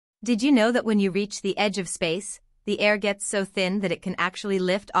Did you know that when you reach the edge of space, the air gets so thin that it can actually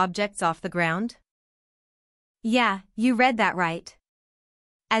lift objects off the ground? Yeah, you read that right.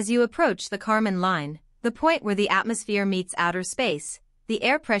 As you approach the Karman Line, the point where the atmosphere meets outer space, the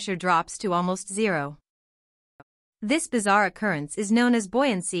air pressure drops to almost zero. This bizarre occurrence is known as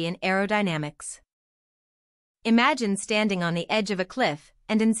buoyancy in aerodynamics. Imagine standing on the edge of a cliff,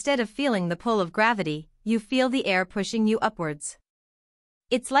 and instead of feeling the pull of gravity, you feel the air pushing you upwards.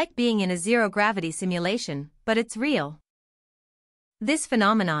 It's like being in a zero-gravity simulation, but it's real. This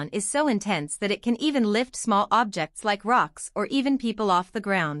phenomenon is so intense that it can even lift small objects like rocks or even people off the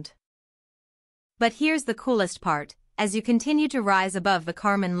ground. But here's the coolest part: as you continue to rise above the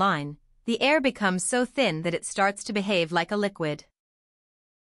Karman Line, the air becomes so thin that it starts to behave like a liquid.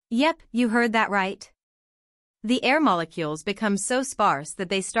 Yep, you heard that right. The air molecules become so sparse that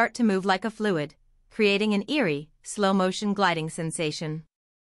they start to move like a fluid, creating an eerie, slow-motion gliding sensation.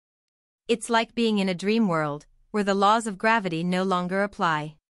 It's like being in a dream world, where the laws of gravity no longer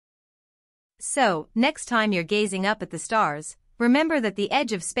apply. So, next time you're gazing up at the stars, remember that the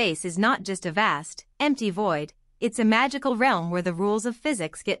edge of space is not just a vast, empty void, it's a magical realm where the rules of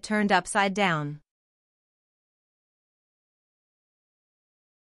physics get turned upside down.